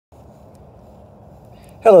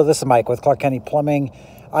Hello, this is Mike with Clark County Plumbing.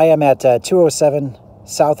 I am at 207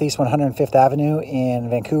 Southeast 105th Avenue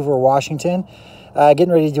in Vancouver, Washington.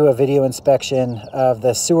 Getting ready to do a video inspection of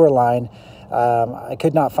the sewer line. I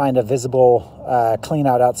could not find a visible clean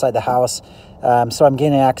out outside the house, so I'm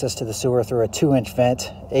gaining access to the sewer through a 2-inch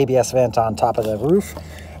vent, ABS vent on top of the roof.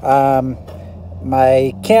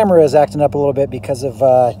 My camera is acting up a little bit because of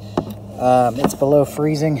it's below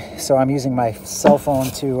freezing, so I'm using my cell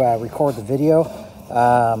phone to record the video.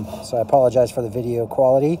 So I apologize for the video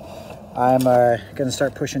quality. I'm going to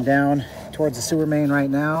start pushing down towards the sewer main right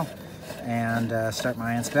now and start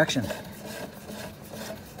my inspection.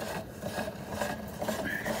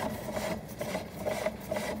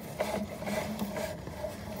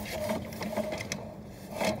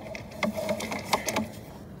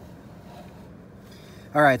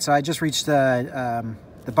 All right, so I just reached the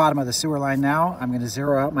bottom of the sewer line now. I'm going to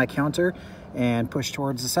zero out my counter and push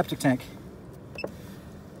towards the septic tank.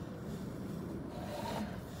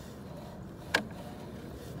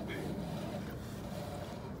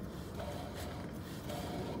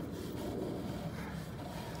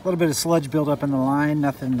 A little bit of sludge buildup in the line,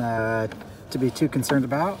 nothing to be too concerned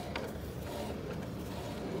about.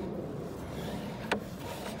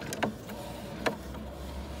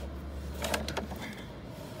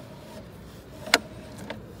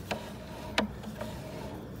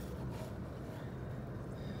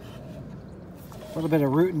 A little bit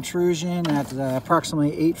of root intrusion at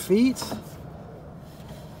approximately 8 feet.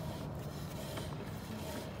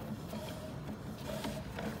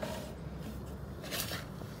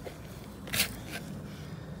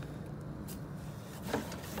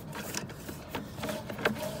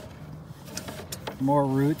 More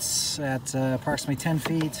roots at approximately 10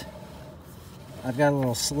 feet. I've got a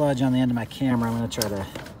little sludge on the end of my camera. I'm going to try to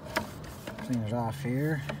clean it off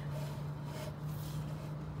here.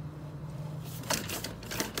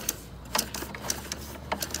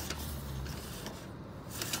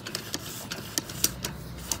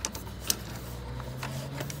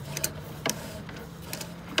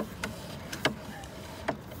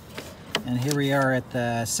 And here we are at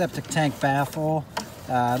the septic tank baffle.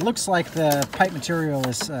 It looks like the pipe material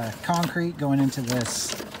is concrete going into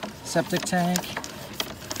this septic tank.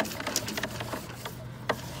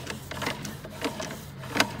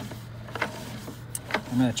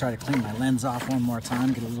 I'm going to try to clean my lens off one more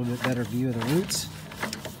time, get a little bit better view of the roots.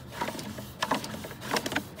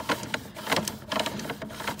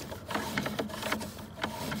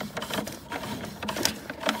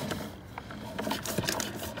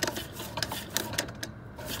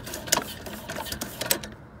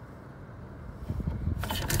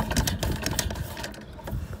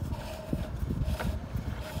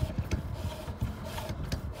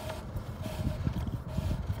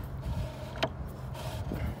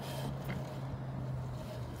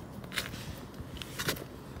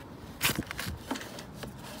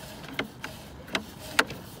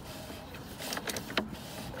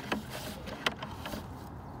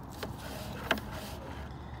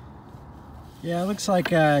 Yeah, it looks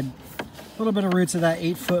like a little bit of roots of that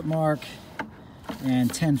 8-foot mark and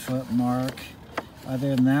 10-foot mark.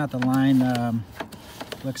 Other than that, the line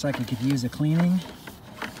looks like it could use a cleaning.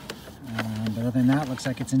 But other than that, looks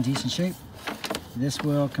like it's in decent shape. This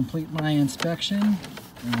will complete my inspection,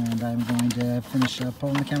 and I'm going to finish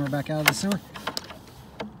pulling the camera back out of the sewer.